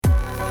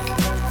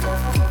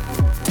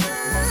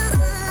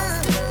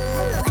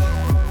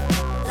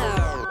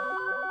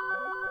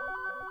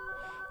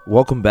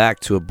Welcome back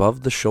to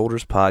Above the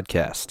Shoulders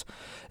podcast.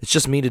 It's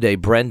just me today,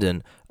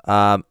 Brendan,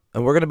 and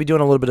we're going to be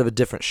doing a little bit of a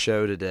different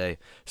show today.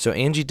 So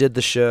Angie did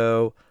the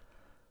show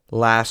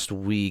last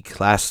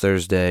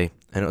Thursday,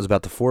 and it was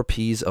about the 4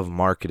 Ps of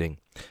marketing.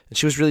 And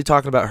she was really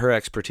talking about her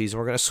expertise, and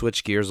we're going to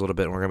switch gears a little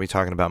bit, and we're going to be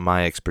talking about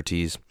my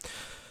expertise.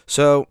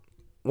 So,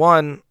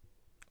 one,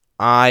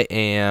 I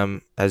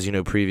am, as you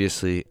know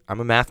previously, I'm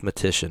a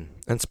mathematician,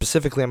 and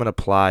specifically I'm an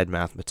applied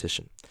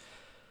mathematician.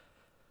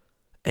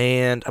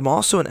 And I'm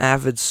also an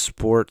avid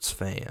sports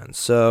fan.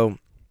 So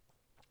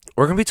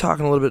we're going to be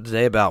talking a little bit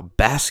today about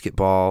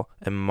basketball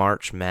and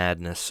March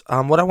Madness.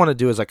 What I want to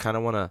do is I kind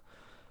of want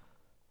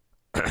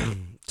to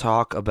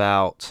talk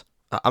about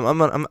I'm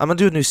going to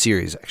do a new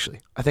series, actually.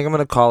 I think I'm going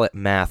to call it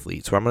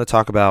Mathletes, where I'm going to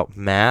talk about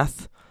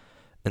math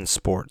and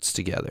sports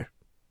together.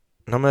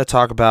 And I'm going to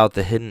talk about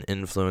the hidden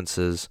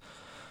influences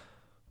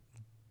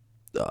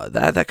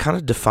that kind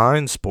of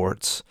define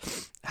sports.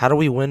 How do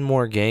we win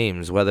more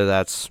games, whether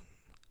that's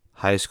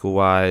high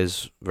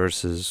school-wise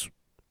versus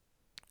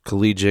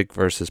collegiate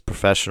versus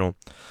professional,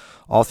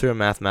 all through a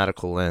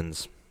mathematical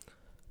lens.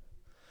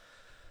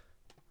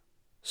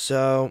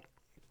 So,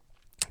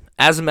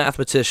 as a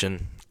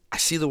mathematician, I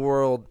see the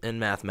world in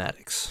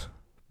mathematics.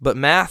 But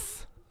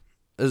math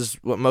is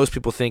what most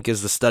people think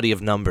is the study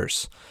of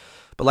numbers.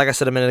 But like I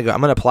said a minute ago,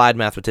 I'm an applied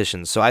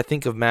mathematician, so I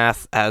think of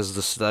math as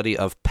the study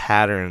of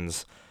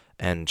patterns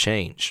and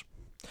change.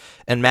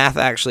 And math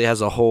actually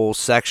has a whole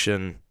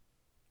section,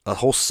 a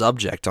whole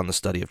subject on the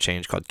study of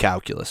change called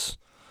calculus.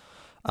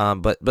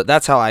 But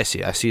that's how I see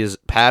it. I see it as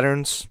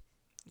patterns.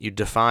 You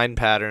define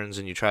patterns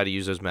and you try to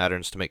use those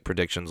patterns to make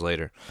predictions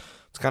later.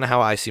 It's kind of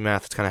how I see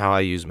math. It's kind of how I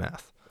use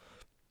math.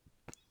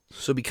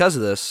 So because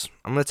of this,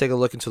 I'm going to take a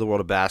look into the world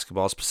of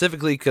basketball,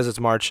 specifically because it's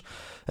March,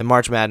 and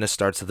March Madness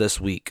starts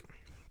this week.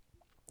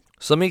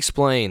 So let me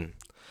explain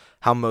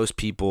how most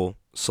people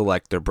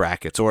select their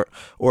brackets. Or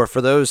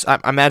for those, I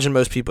imagine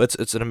most people,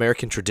 it's an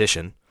American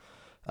tradition.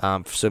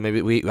 So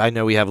maybe I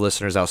know we have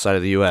listeners outside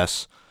of the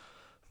U.S.,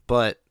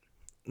 but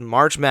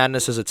March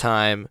Madness is a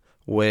time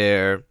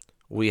where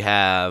we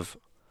have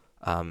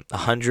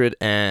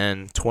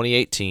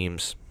 128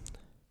 teams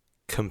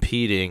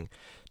competing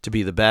to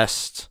be the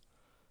best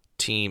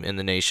team in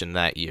the nation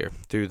that year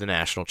through the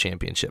national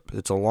championship.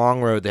 It's a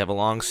long road. They have a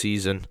long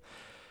season,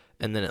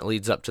 and then it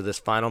leads up to this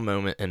final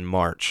moment in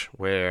March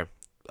where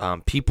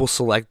people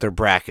select their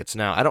brackets.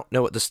 Now, I don't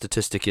know what the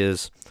statistic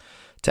is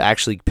to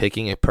actually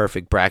picking a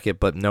perfect bracket,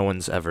 but no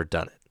one's ever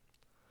done it.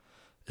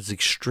 It's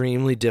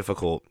extremely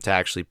difficult to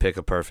actually pick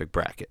a perfect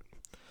bracket.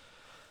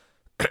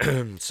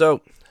 So,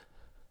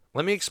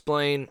 let me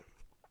explain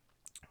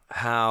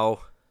how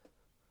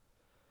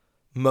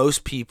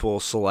most people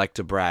select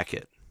a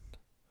bracket.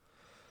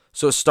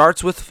 So, it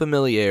starts with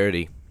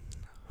familiarity.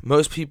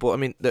 Most people,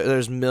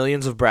 there's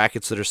millions of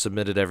brackets that are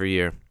submitted every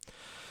year.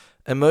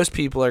 And most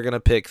people are going to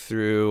pick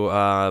through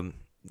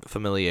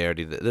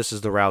familiarity. This is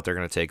the route they're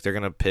going to take. They're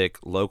going to pick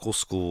local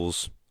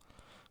schools.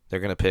 They're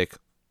going to pick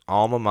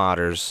alma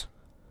maters.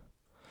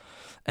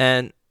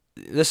 And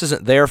this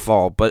isn't their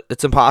fault, but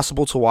it's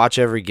impossible to watch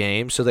every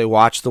game, so they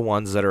watch the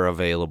ones that are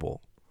available.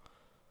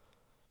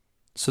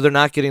 So they're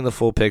not getting the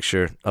full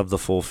picture of the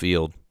full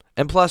field.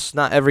 And plus,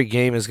 not every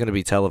game is going to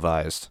be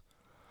televised.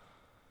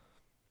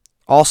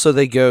 Also,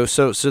 they go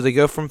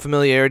from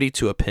familiarity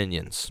to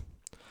opinions.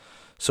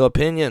 So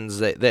opinions,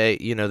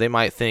 they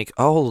might think,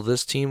 oh,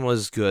 this team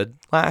was good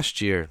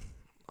last year,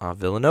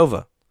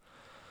 Villanova.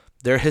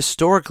 They're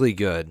historically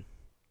good,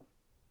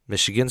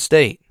 Michigan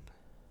State.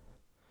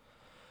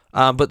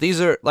 But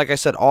these are, like I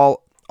said,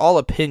 all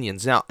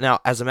opinions. Now,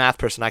 as a math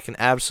person, I can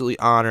absolutely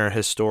honor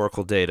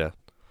historical data,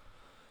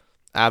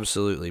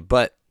 absolutely.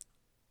 But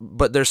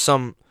there's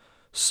some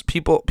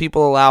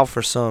people allow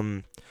for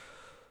some,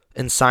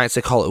 in science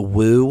they call it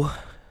woo.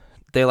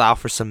 They allow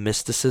for some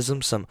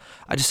mysticism,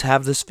 I just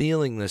have this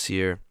feeling this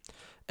year.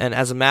 And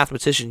as a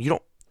mathematician,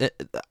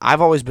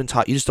 I've always been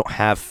taught you just don't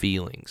have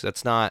feelings.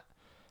 That's not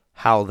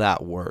how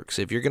that works.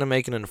 If you're going to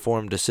make an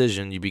informed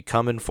decision, you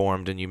become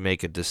informed and you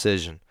make a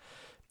decision.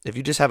 If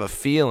you just have a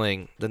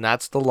feeling, then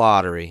that's the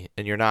lottery,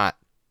 and you're not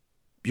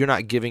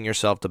giving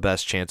yourself the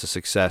best chance of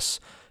success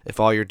if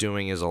all you're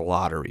doing is a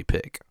lottery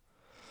pick.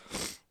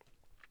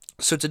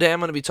 So today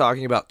I'm going to be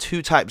talking about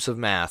 2 types of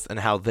math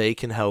and how they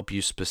can help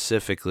you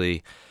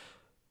specifically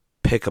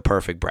pick a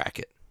perfect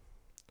bracket.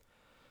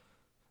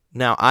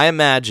 Now, I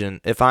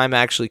imagine if I'm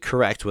actually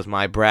correct with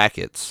my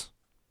brackets,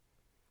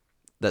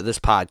 that this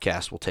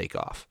podcast will take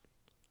off.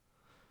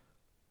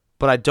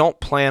 But I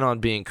don't plan on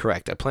being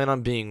correct. I plan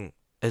on being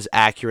as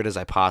accurate as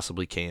I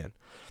possibly can.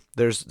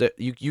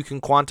 You can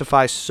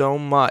quantify so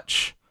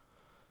much,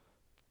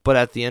 but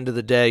at the end of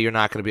the day, you're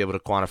not going to be able to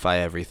quantify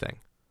everything.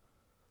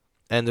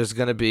 And there's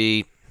going to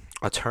be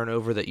a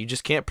turnover that you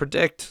just can't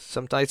predict.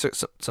 Some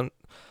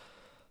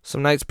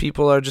nights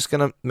people are just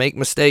going to make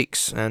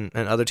mistakes, and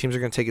other teams are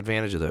going to take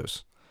advantage of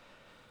those.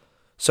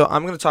 So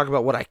I'm going to talk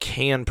about what I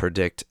can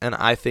predict, and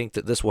I think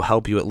that this will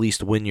help you at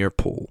least win your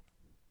pool.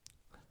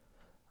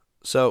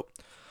 So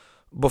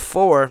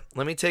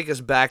let me take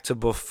us back to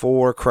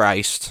before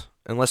Christ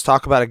And let's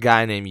talk about a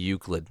guy named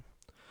Euclid.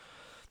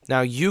 Now,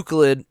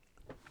 Euclid,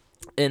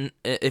 and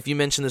if you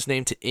mention this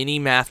name to any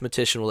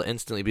mathematician, will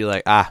instantly be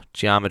like,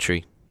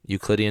 geometry,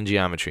 Euclidean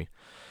geometry.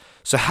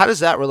 So how does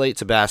that relate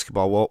to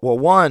basketball? Well,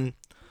 one,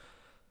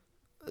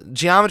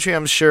 geometry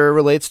I'm sure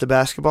relates to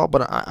basketball,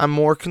 but I'm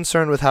more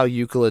concerned with how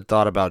Euclid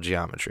thought about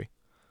geometry.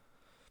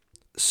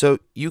 So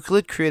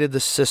Euclid created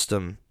this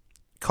system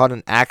called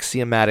an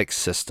axiomatic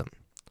system.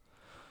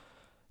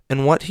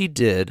 And what he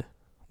did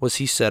was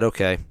he said,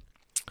 okay,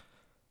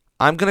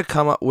 I'm going to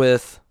come up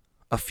with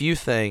a few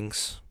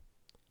things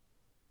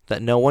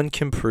that no one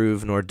can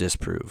prove nor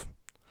disprove.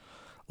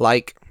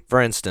 Like,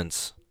 for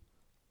instance,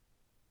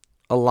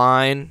 a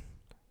line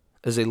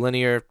is a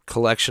linear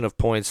collection of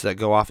points that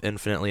go off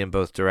infinitely in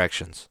both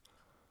directions.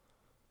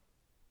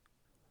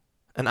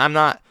 And I'm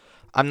not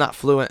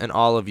fluent in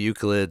all of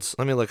Euclid's.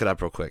 Let me look it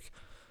up real quick.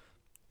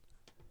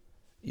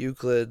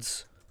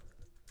 Euclid's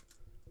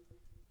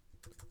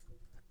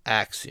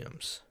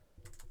axioms.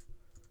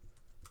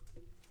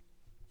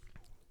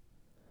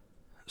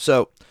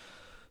 So,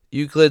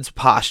 Euclid's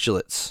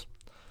postulates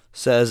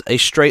says a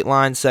straight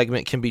line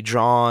segment can be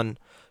drawn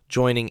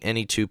joining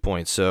any 2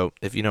 points. So,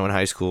 if you know in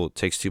high school, it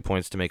takes 2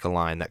 points to make a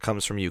line. That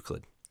comes from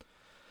Euclid.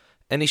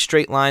 Any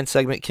straight line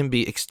segment can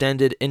be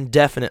extended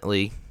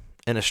indefinitely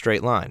in a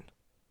straight line.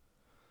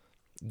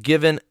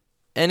 Given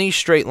any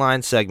straight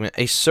line segment,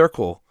 a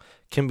circle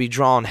can be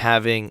drawn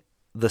having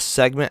the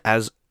segment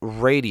as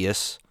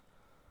radius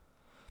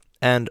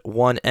and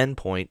one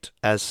endpoint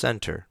as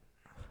center.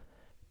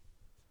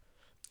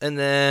 And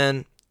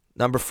then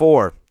number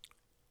 4,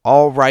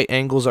 all right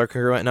angles are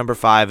congruent. Number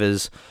 5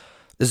 is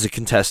a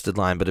contested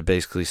line, but it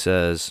basically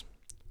says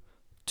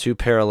 2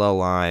 parallel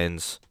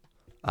lines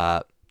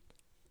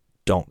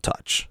don't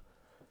touch.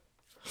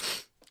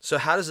 So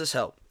how does this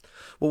help?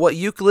 Well, what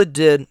Euclid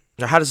did,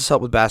 or how does this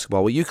help with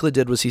basketball? What Euclid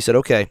did was he said,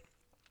 okay,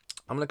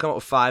 I'm going to come up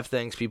with 5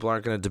 things people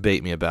aren't going to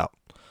debate me about.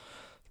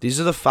 These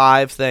are the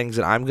 5 things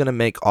that I'm going to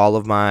make all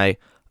of my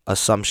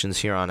assumptions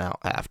here on out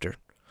after.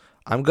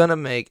 I'm going to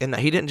make, and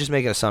he didn't just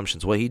make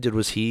assumptions. What he did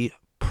was he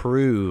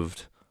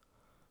proved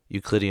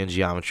Euclidean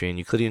geometry. And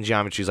Euclidean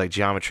geometry is like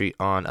geometry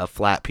on a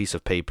flat piece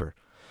of paper.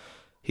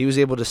 He was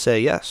able to say,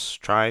 yes,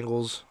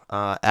 triangles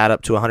add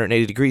up to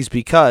 180 degrees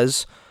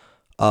because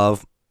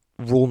of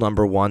rule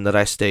number 1 that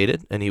I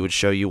stated. And he would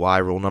show you why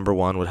rule number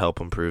 1 would help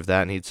him prove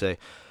that. And he'd say,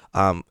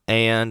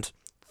 and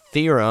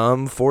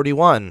theorem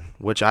 41,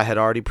 which I had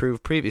already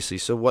proved previously.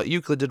 So what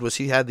Euclid did was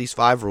he had these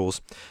 5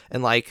 rules.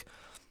 And like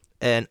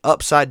an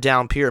upside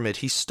down pyramid,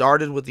 he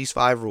started with these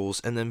 5 rules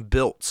and then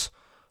built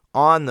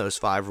on those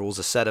 5 rules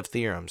a set of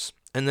theorems.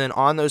 And then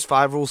on those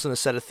 5 rules and a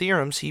set of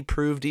theorems, he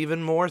proved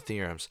even more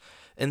theorems.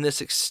 And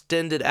this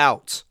extended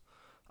out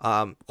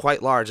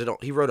quite large.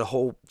 He wrote a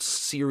whole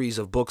series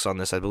of books on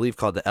this, I believe,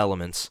 called The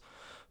Elements.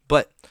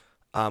 But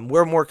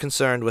we're more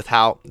concerned with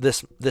how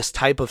this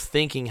type of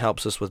thinking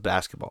helps us with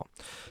basketball.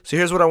 So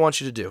here's what I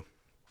want you to do.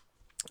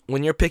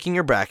 When you're picking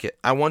your bracket,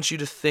 I want you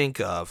to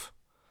think of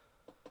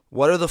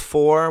what are the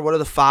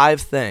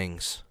 5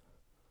 things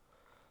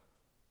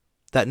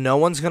that no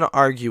one's going to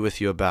argue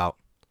with you about,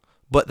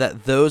 but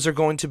that those are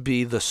going to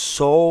be the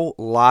sole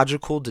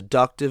logical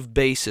deductive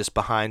basis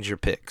behind your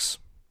picks.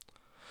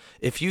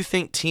 If you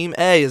think Team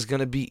A is going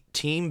to beat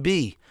Team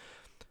B,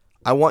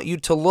 I want you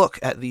to look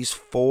at these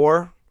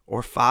 4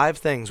 or 5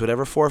 things,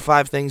 whatever 4 or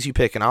 5 things you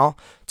pick, and I'll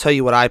tell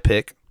you what I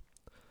pick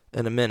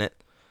in a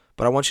minute,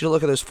 but I want you to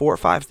look at those 4 or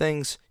 5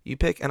 things you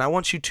pick, and I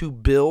want you to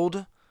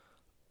build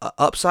an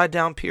upside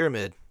down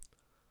pyramid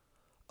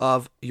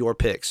of your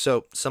picks.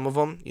 So some of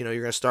them, you're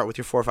going to start with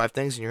your 4 or 5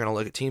 things, and you're going to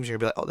look at teams, and you're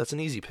going to be like, oh, that's an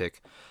easy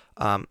pick.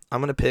 I'm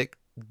going to pick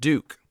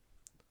Duke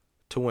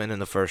to win in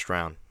the first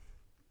round.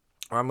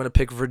 Or I'm going to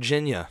pick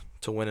Virginia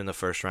to win in the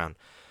first round.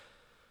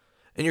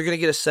 And you're going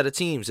to get a set of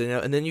teams,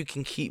 and then you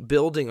can keep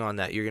building on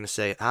that. You're going to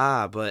say,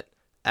 but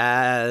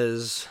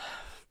as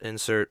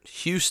insert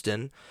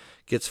Houston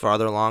gets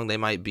farther along, they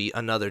might beat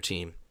another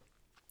team.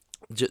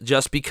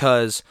 Just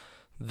because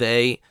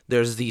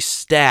there's these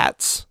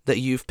stats that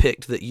you've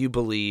picked that you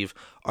believe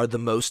are the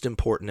most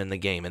important in the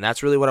game. And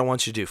that's really what I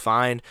want you to do.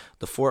 Find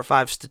the 4 or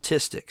 5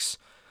 statistics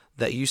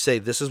that you say,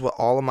 this is what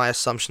all of my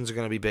assumptions are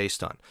going to be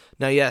based on.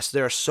 Now, yes,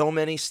 there are so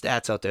many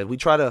stats out there. We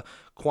try to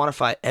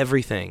quantify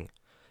everything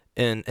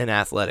in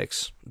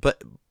athletics,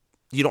 but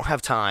you don't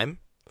have time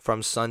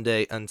from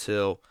Sunday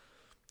until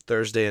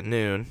Thursday at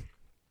noon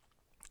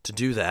to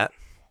do that.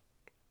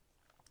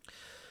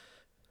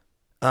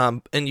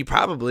 And you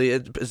probably,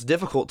 it's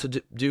difficult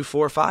to do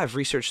 4 or 5,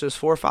 research those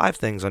 4 or 5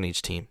 things on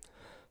each team.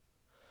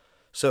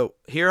 So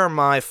here are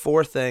my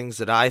 4 things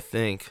that I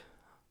think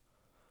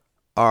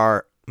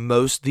are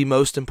the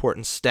most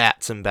important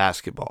stats in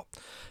basketball.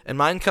 And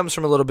mine comes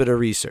from a little bit of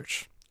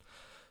research.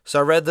 So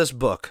I read this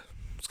book.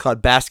 It's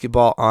called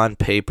Basketball on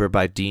Paper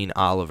by Dean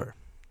Oliver.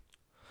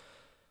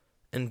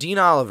 And Dean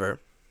Oliver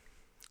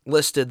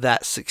listed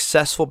that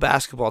successful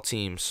basketball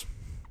teams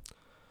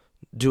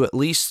do at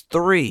least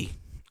 3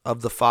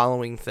 of the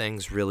following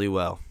things really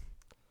well.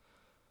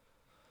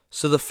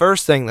 So the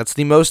first thing, that's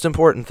the most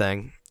important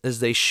thing, is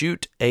they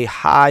shoot a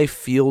high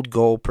field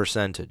goal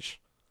percentage,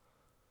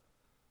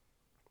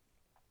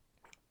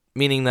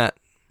 meaning that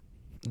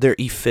they're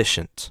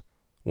efficient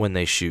when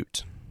they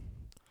shoot.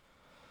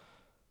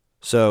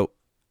 So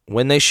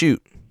when they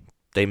shoot,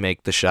 they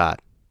make the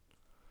shot.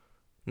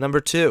 Number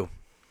 2,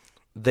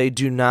 they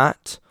do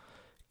not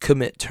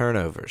commit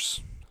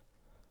turnovers.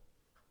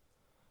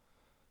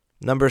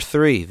 Number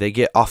 3, they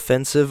get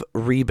offensive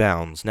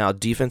rebounds. Now,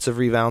 defensive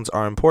rebounds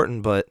are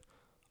important, but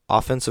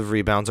offensive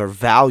rebounds are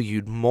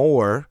valued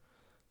more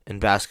in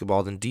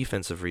basketball than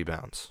defensive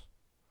rebounds.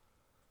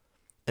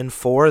 And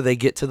 4, they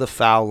get to the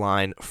foul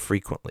line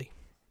frequently.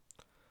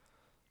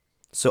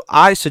 So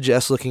I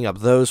suggest looking up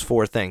those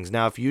 4 things.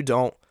 Now, if you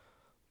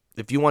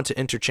want to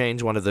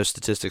interchange one of those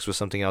statistics with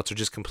something else or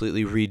just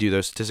completely redo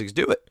those statistics,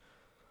 do it.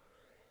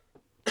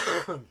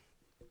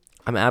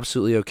 I'm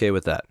absolutely okay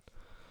with that.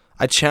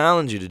 I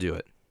challenge you to do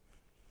it.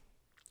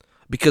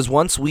 Because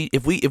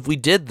if we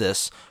did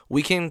this,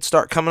 we can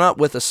start coming up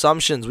with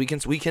assumptions. We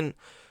can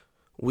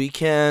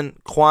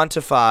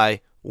quantify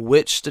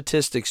which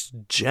statistics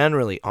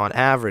generally, on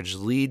average,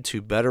 lead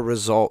to better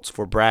results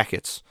for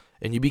brackets,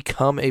 and you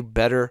become a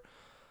better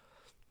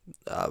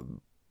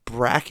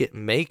bracket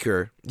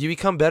maker. You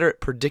become better at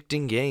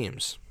predicting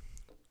games.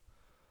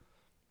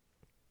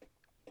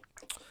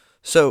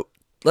 So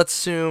let's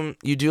assume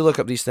you do look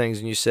up these things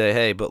and you say,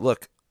 hey, but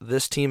look,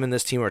 this team and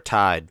this team are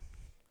tied.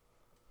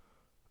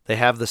 They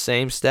have the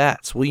same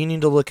stats. Well, you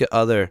need to look at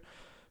other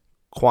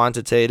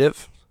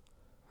quantitative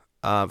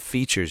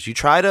features. You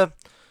try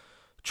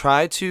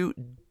to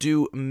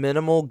do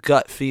minimal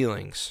gut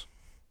feelings,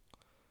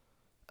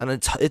 and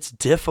it's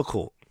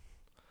difficult.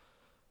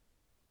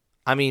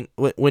 I mean,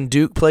 when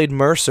Duke played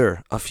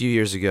Mercer a few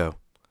years ago,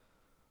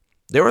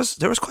 there was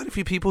quite a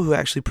few people who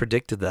actually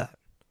predicted that.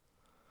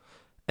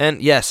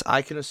 And yes,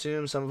 I can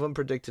assume some of them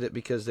predicted it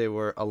because they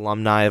were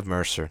alumni of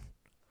Mercer.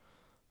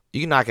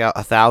 You can knock out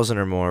 1,000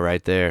 or more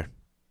right there.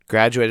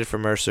 Graduated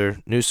from Mercer,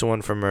 knew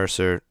someone from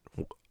Mercer,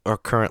 or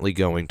currently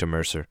going to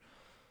Mercer.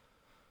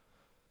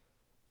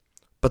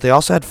 But they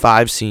also had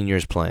 5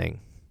 seniors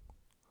playing.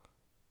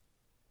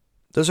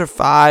 Those are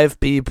 5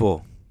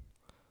 people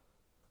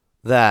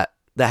that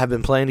have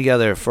been playing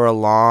together for a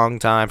long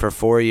time, for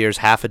 4 years,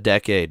 half a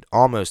decade,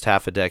 almost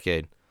half a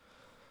decade.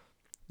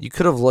 You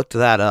could have looked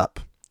that up.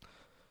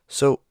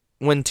 So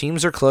when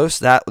teams are close,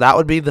 that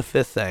would be the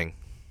 5th thing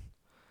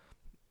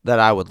that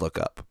I would look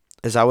up.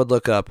 Is I would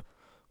look up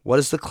what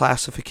is the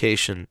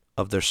classification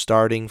of their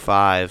starting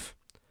 5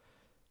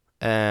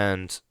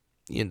 and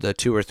the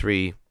 2 or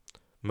 3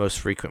 most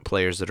frequent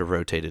players that are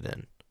rotated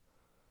in.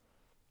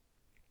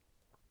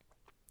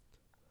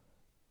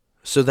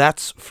 So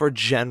that's for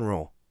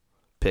general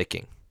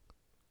picking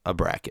a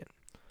bracket.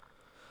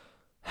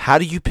 How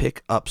do you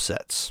pick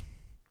upsets?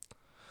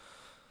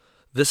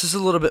 This is a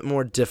little bit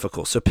more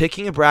difficult. So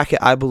picking a bracket,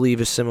 I believe,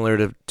 is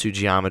similar to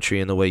geometry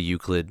in the way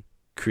Euclid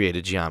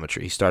created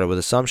geometry. He started with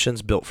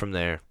assumptions, built from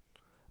there.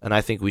 And I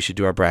think we should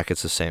do our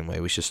brackets the same way.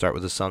 We should start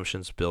with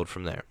assumptions, build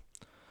from there.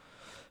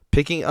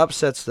 Picking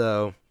upsets,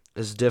 though,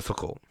 is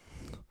difficult.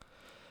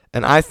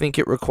 And I think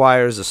it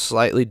requires a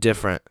slightly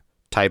different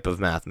type of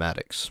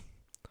mathematics.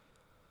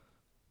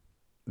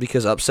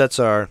 Because upsets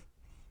are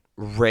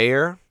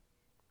rare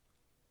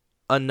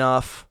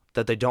enough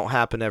that they don't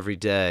happen every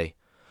day,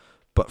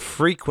 but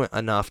frequent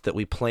enough that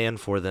we plan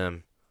for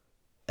them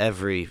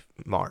every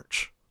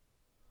March.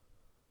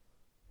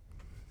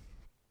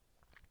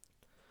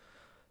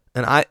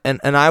 And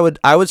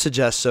I would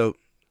suggest, so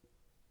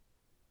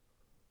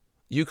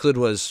Euclid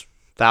was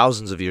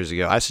thousands of years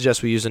ago. I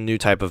suggest we use a new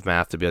type of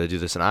math to be able to do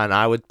this, and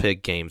I would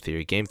pick game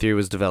theory. Game theory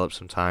was developed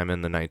sometime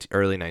in the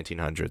early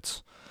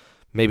 1900s,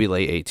 maybe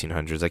late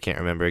 1800s. I can't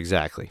remember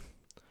exactly.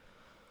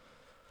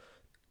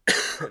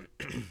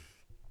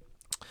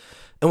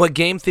 And what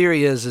game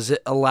theory is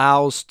it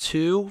allows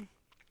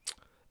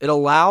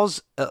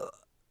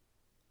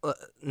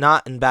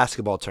not in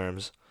basketball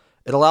terms,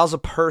 it allows a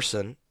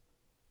person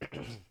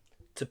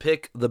to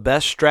pick the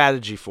best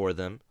strategy for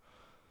them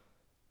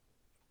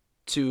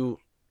to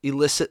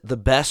elicit the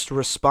best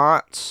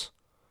response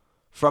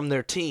from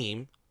their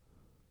team,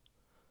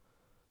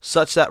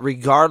 such that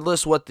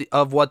regardless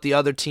of what the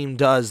other team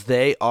does,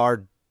 they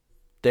are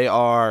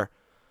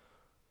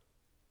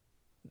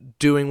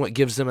doing what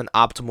gives them an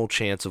optimal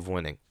chance of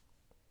winning.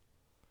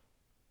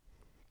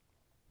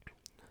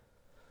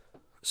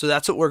 So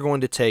that's what we're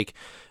going to take,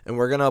 and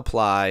we're going to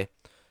apply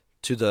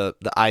to the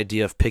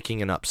idea of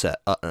picking an upset,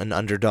 an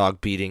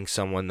underdog beating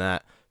someone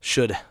that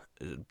should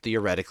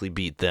theoretically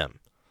beat them.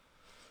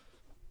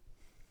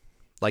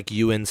 Like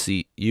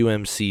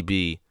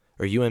UMCB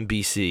or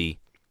UMBC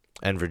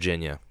and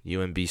Virginia.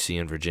 UMBC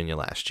and Virginia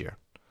last year.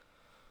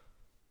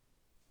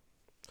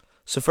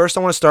 So first I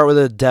want to start with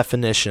a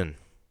definition.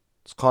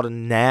 It's called a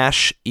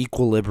Nash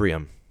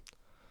equilibrium.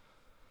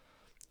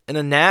 And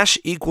a Nash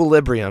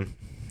equilibrium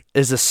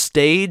is a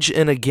stage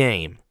in a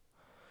game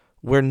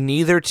where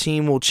neither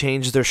team will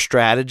change their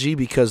strategy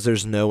because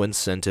there's no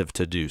incentive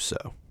to do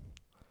so.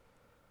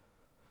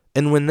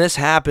 And when this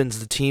happens,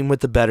 the team with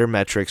the better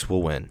metrics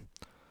will win.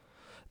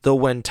 they'll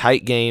win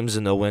tight games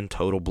and they'll win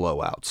total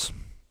blowouts.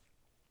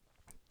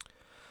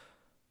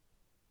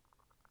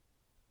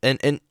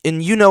 And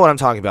you know what I'm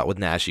talking about with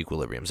Nash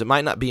equilibriums. It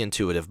might not be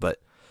intuitive, but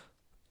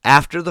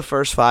after the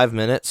first 5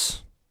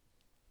 minutes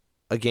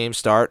a game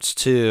starts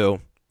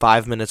to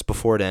 5 minutes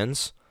before it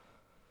ends,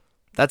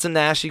 that's a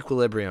Nash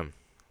equilibrium.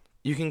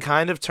 You can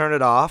kind of turn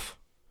it off.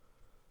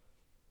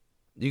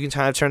 You can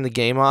kind of turn the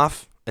game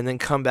off and then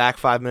come back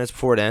 5 minutes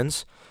before it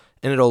ends,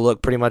 and it'll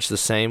look pretty much the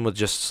same with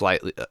just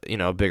slightly,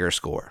 a bigger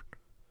score.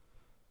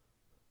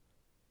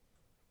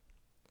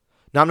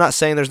 Now, I'm not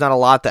saying there's not a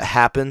lot that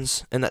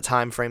happens in that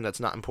time frame that's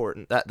not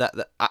important.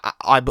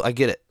 I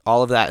get it.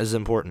 All of that is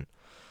important.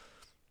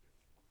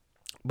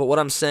 But what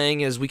I'm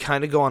saying is we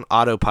kind of go on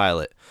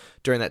autopilot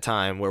during that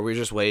time where we're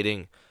just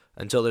waiting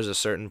until there's a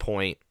certain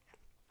point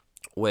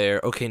where,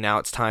 okay, now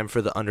it's time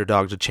for the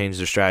underdog to change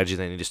their strategy.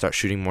 They need to start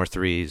shooting more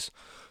threes.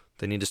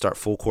 They need to start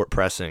full court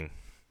pressing.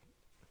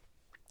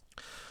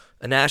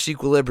 A Nash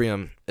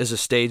equilibrium is a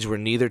stage where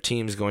neither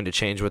team's going to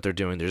change what they're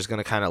doing. They're just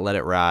going to kind of let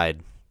it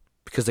ride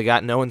because they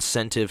got no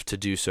incentive to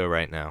do so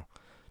right now.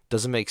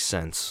 Doesn't make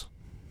sense.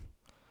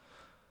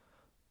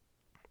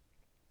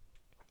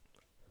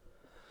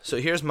 So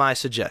here's my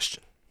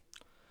suggestion.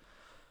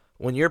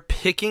 When you're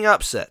picking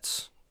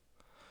upsets,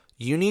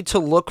 you need to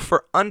look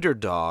for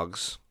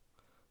underdogs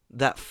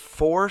that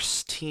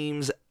force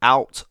teams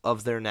out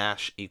of their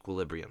Nash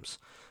equilibriums,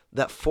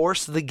 that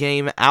force the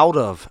game out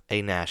of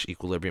a Nash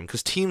equilibrium,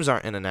 because teams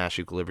aren't in a Nash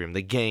equilibrium.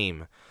 The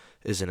game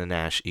is in a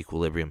Nash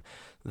equilibrium.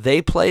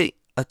 They play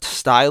a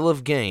style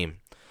of game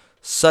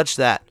such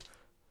that,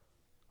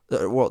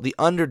 the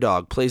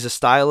underdog plays a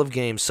style of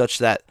game such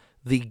that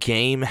the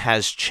game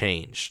has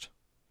changed.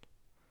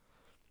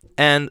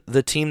 And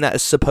the team that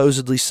is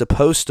supposedly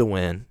supposed to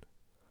win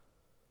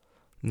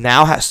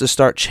now has to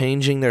start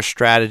changing their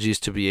strategies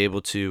to be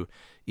able to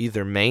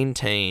either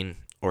maintain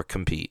or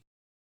compete.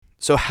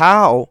 So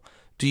how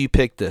do you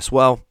pick this?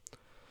 Well,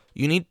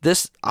 you need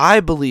this. I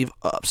believe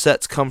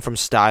upsets come from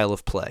style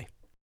of play.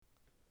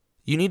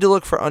 You need to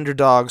look for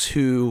underdogs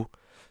who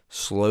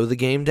slow the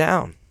game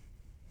down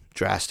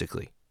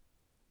drastically.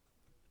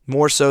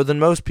 More so than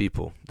most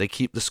people. They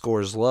keep the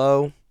scores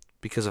low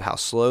because of how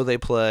slow they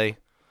play.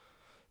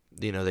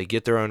 They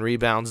get their own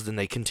rebounds, then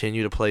they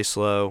continue to play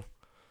slow.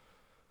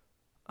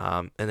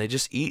 And they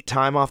just eat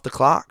time off the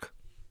clock.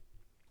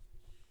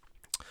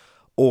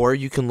 Or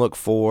you can look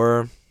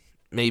for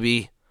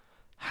maybe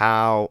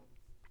how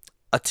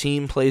a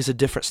team plays a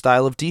different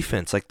style of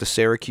defense, like the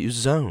Syracuse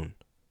zone.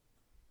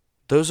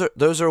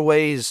 Those are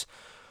ways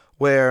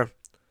where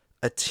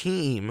a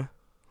team,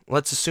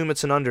 let's assume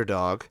it's an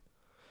underdog,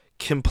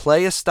 can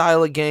play a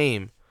style of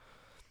game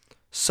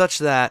such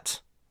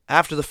that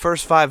after the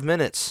first 5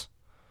 minutes,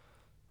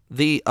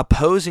 the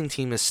opposing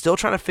team is still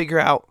trying to figure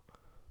out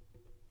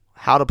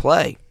how to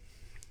play.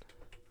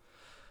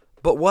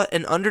 But what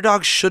an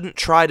underdog shouldn't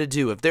try to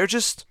do, if they're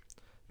just,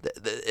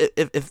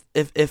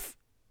 if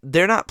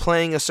they're not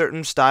playing a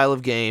certain style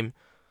of game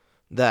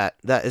that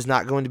is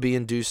not going to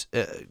be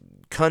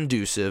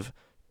conducive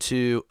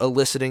to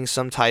eliciting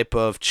some type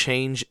of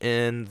change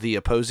in the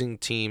opposing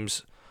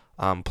team's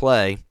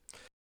play,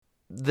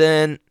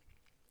 then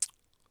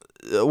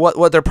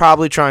what they're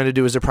probably trying to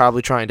do is they're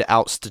probably trying to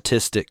out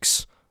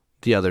statistics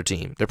the other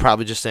team. They're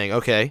probably just saying,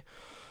 okay,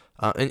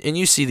 and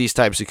you see these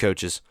types of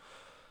coaches.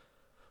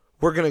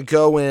 We're going to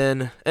go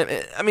in,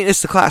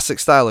 it's the classic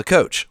style of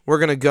coach. We're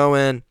going to go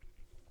in,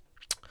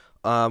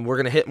 we're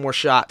going to hit more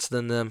shots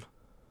than them.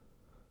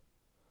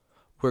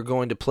 We're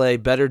going to play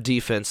better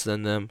defense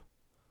than them.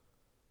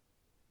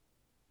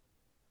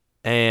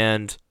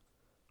 And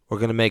we're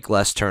going to make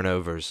less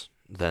turnovers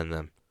than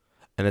them.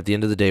 And at the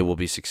end of the day, we'll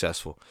be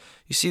successful.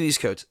 You see these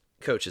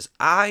coaches.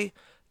 I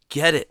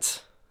get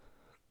it.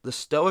 The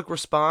stoic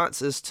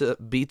response is to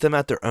beat them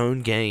at their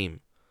own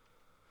game.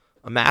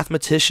 A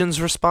mathematician's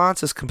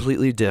response is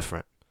completely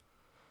different.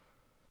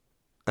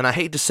 And I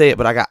hate to say it,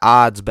 but I got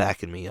odds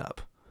backing me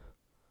up.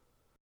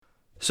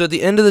 So at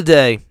the end of the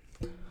day,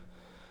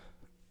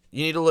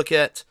 you need to look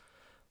at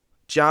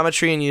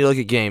geometry and you need to look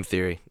at game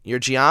theory. Your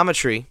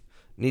geometry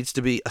needs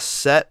to be a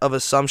set of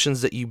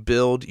assumptions that you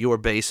build your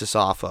basis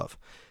off of.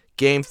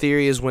 Game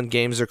theory is when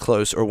games are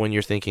close or when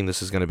you're thinking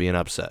this is going to be an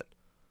upset.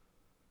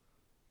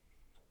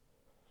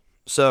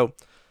 So,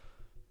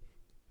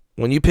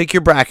 when you pick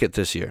your bracket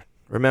this year,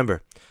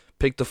 remember,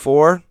 pick the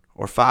 4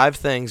 or 5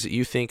 things that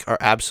you think are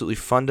absolutely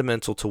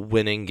fundamental to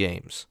winning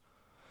games.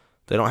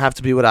 They don't have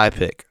to be what I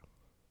pick.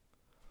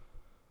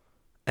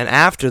 And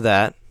after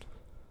that,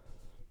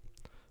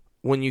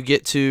 when you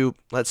get to,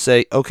 let's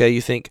say, okay,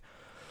 you think,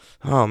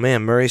 oh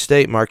man, Murray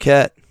State,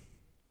 Marquette.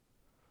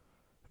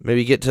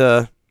 Maybe get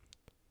to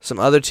some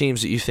other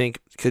teams that you think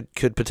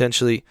could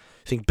potentially,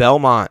 think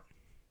Belmont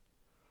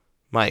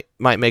might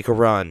make a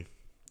run.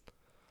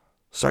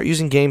 Start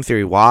using game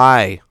theory.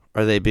 Why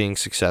are they being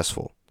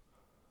successful?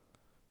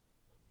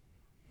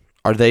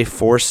 Are they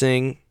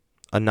forcing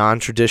a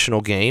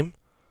non-traditional game?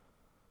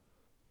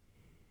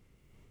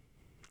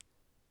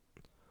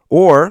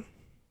 Or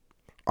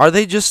Are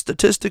they just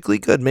statistically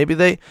good? Maybe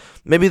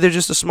they're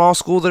just a small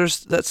school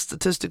that's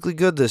statistically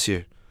good this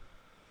year.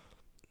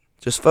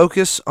 Just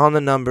focus on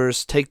the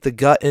numbers. Take the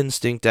gut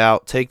instinct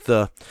out. Take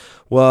the,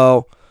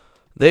 well,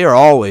 they are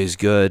always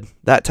good,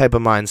 that type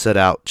of mindset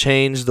out.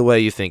 Change the way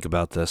you think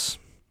about this.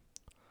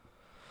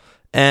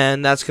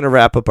 And that's going to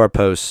wrap up our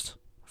post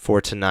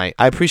for tonight.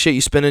 I appreciate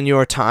you spending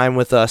your time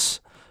with us.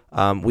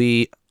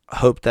 We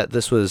hope that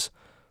this was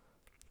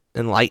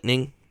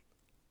enlightening.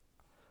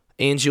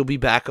 Angie will be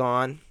back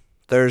on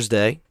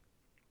Thursday.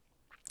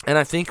 And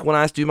I think when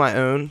I do my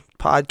own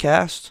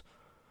podcast,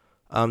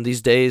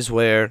 these days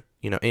where,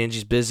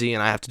 Angie's busy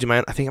and I have to do my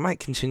own, I think I might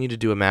continue to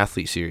do a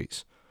mathlete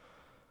series.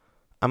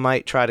 I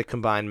might try to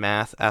combine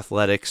math,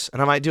 athletics,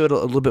 and I might do it a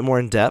little bit more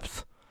in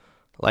depth.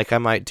 Like I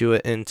might do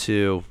it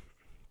into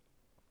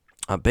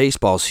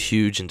baseball's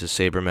huge into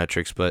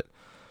sabermetrics,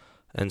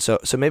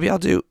 so maybe I'll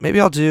do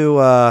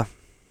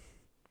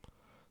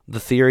the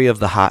theory of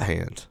the hot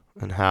hand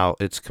and how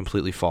it's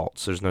completely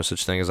false. There's no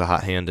such thing as a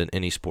hot hand in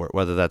any sport,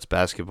 whether that's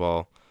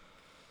basketball,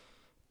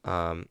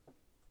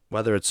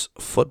 whether it's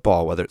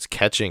football, whether it's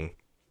catching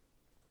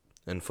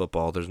in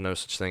football. There's no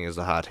such thing as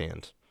a hot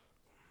hand.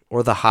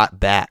 Or the hot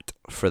bat,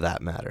 for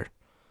that matter.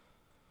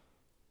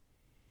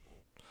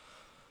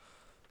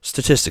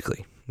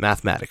 Statistically,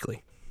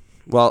 mathematically.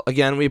 Well,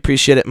 again, we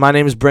appreciate it. My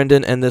name is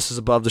Brendan, and this is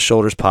Above the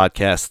Shoulders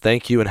Podcast.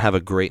 Thank you, and have a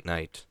great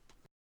night.